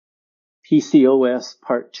PCOS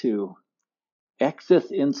Part 2.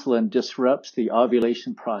 Excess insulin disrupts the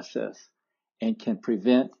ovulation process and can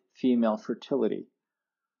prevent female fertility.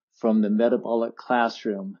 From the Metabolic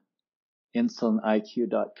Classroom,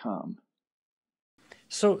 InsulinIQ.com.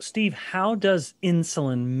 So, Steve, how does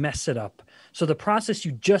insulin mess it up? So the process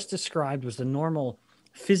you just described was the normal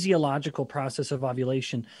physiological process of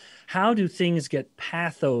ovulation. How do things get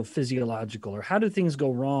pathophysiological, or how do things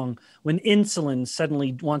go wrong when insulin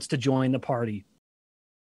suddenly wants to join the party?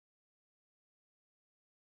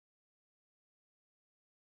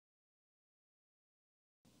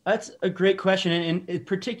 That's a great question, and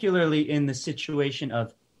particularly in the situation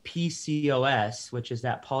of PCOS, which is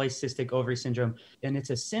that polycystic ovary syndrome. And it's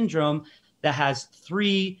a syndrome that has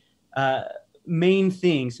three main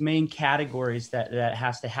categories that it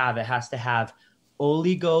has to have. It has to have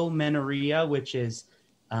oligomenorrhea,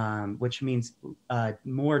 which means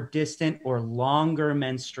more distant or longer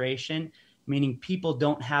menstruation, meaning people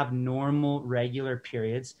don't have normal regular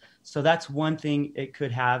periods. So that's one thing it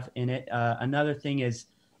could have in it. Another thing is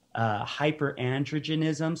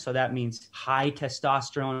hyperandrogenism. So that means high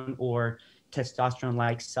testosterone or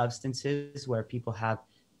testosterone-like substances where people have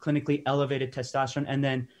clinically elevated testosterone. And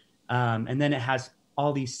then it has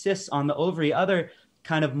all these cysts on the ovary. Other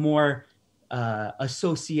kind of more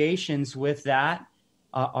associations with that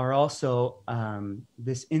are also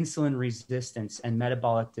this insulin resistance and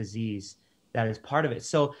metabolic disease that is part of it.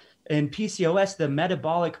 So in PCOS, the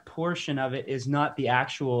metabolic portion of it is not the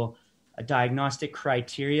actual diagnostic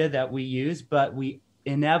criteria that we use, but we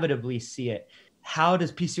inevitably see it. How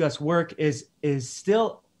does PCOS work is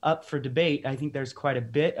still up for debate. I think there's quite a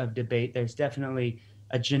bit of debate. There's definitely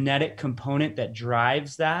a genetic component that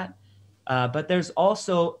drives that, but there's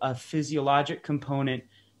also a physiologic component,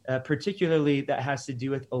 particularly that has to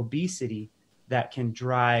do with obesity, that can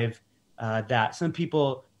drive that. Some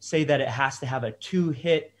people say that it has to have a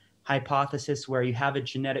two-hit hypothesis where you have a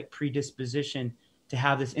genetic predisposition to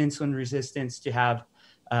have this insulin resistance, to have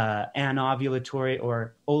anovulatory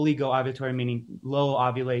or oligoovulatory, meaning low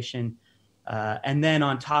ovulation. And then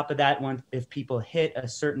on top of that, if people hit a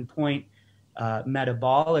certain point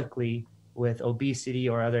metabolically with obesity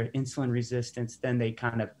or other insulin resistance, then they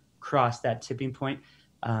kind of cross that tipping point.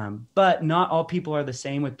 But not all people are the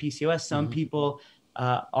same with PCOS. Some people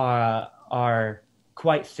are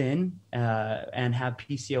quite thin and have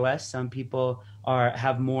PCOS. Some people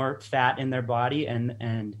have more fat in their body,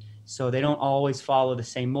 and so they don't always follow the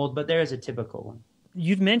same mold, but there is a typical one.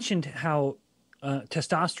 You've mentioned how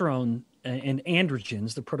testosterone and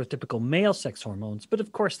androgens, the prototypical male sex hormones, but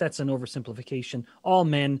of course that's an oversimplification. All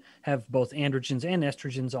men have both androgens and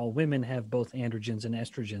estrogens. All women have both androgens and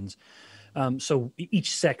estrogens. So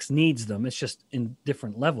each sex needs them. It's just in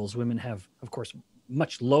different levels. Women have, of course,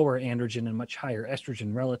 much lower androgen and much higher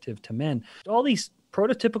estrogen relative to men. All these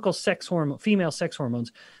prototypical female sex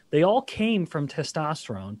hormones, they all came from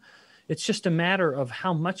testosterone. It's just a matter of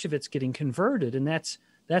how much of it's getting converted, and that's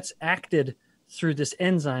acted through this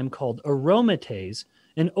enzyme called aromatase,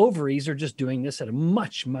 and ovaries are just doing this at a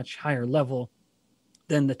much, much higher level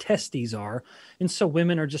than the testes are. And so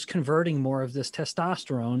women are just converting more of this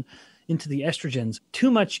testosterone into the estrogens. Too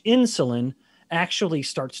much insulin actually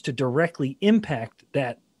starts to directly impact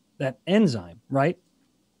that enzyme, right?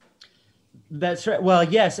 That's right. Well,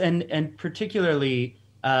 yes, and particularly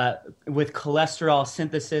with cholesterol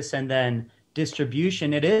synthesis and then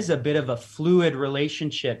distribution, it is a bit of a fluid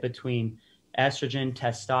relationship between estrogen,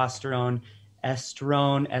 testosterone,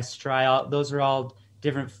 estrone, estriol. Those are all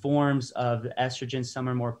different forms of estrogen. Some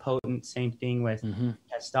are more potent. Same thing with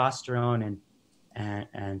testosterone and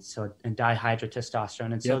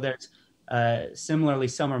dihydrotestosterone. And so there's similarly,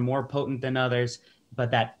 some are more potent than others,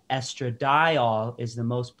 but that estradiol is the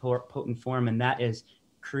most potent form, and that is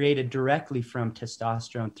created directly from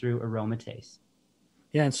testosterone through aromatase.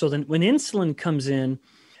 Yeah, and so then when insulin comes in,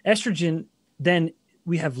 estrogen, then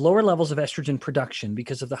we have lower levels of estrogen production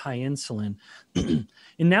because of the high insulin. And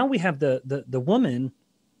now we have the woman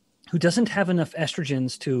who doesn't have enough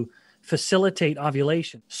estrogens to facilitate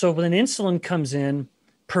ovulation. So when insulin comes in,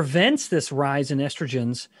 prevents this rise in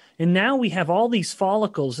estrogens, and now we have all these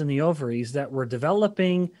follicles in the ovaries that were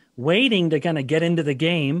developing, waiting to kind of get into the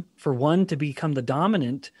game for one to become the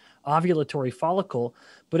dominant ovulatory follicle.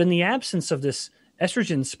 But in the absence of this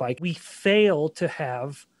estrogen spike, we fail to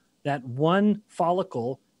have that one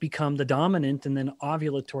follicle become the dominant and then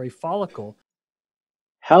ovulatory follicle.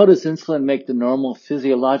 How does insulin make the normal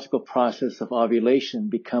physiological process of ovulation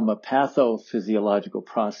become a pathophysiological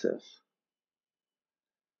process?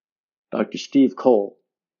 Dr. Steve Cole.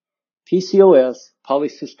 PCOS,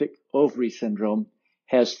 polycystic ovary syndrome,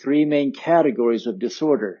 has three main categories of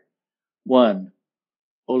disorder: 1.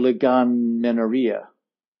 Oligomenorrhea,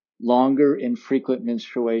 longer infrequent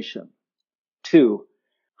menstruation. 2.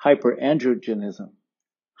 Hyperandrogenism,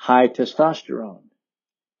 high testosterone.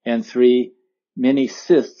 And 3. Many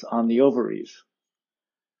cysts on the ovaries.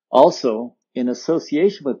 Also, in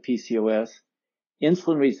association with PCOS,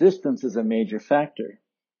 insulin resistance is a major factor.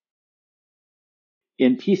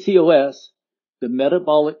 In PCOS, the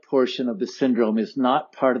metabolic portion of the syndrome is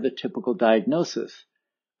not part of the typical diagnosis,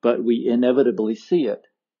 but we inevitably see it.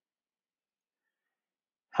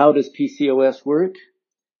 How does PCOS work?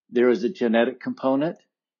 There is a genetic component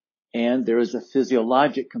and there is a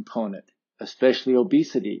physiologic component, especially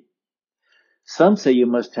obesity. Some say you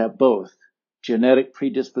must have both, genetic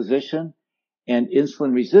predisposition and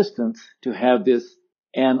insulin resistance, to have this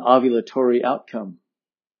anovulatory outcome.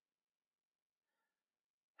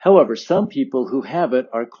 However, some people who have it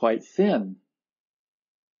are quite thin.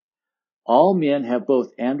 All men have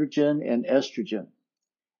both androgen and estrogen,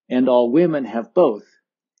 and all women have both.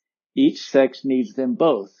 Each sex needs them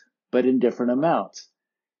both, but in different amounts.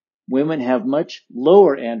 Women have much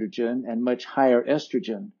lower androgen and much higher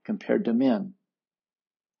estrogen compared to men.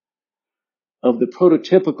 Of the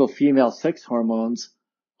prototypical female sex hormones,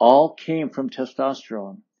 all came from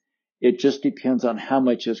testosterone. It just depends on how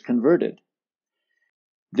much is converted.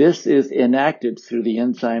 This is enacted through the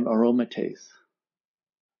enzyme aromatase.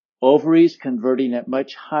 Ovaries converting at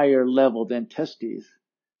much higher level than testes,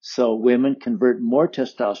 so women convert more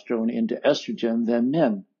testosterone into estrogen than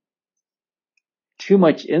men. Too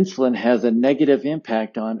much insulin has a negative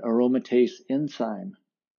impact on aromatase enzyme.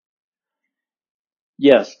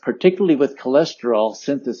 Yes, particularly with cholesterol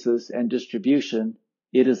synthesis and distribution,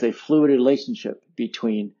 it is a fluid relationship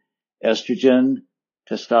between estrogen,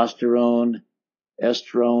 testosterone,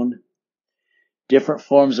 estrone, different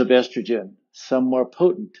forms of estrogen, some more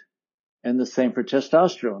potent, and the same for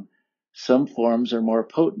testosterone. Some forms are more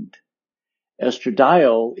potent.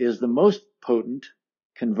 Estradiol is the most potent,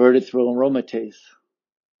 converted through aromatase.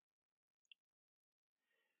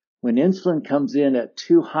 When insulin comes in at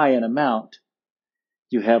too high an amount,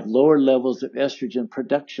 you have lower levels of estrogen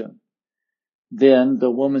production. Then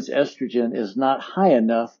the woman's estrogen is not high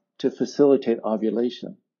enough to facilitate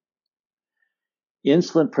ovulation.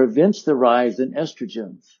 Insulin prevents the rise in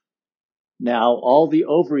estrogens. Now all the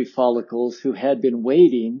ovary follicles who had been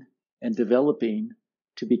waiting and developing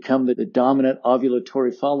to become the dominant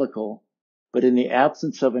ovulatory follicle, but in the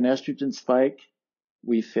absence of an estrogen spike,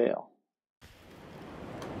 we fail.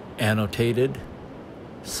 Annotated,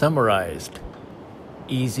 summarized,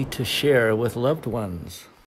 easy to share with loved ones.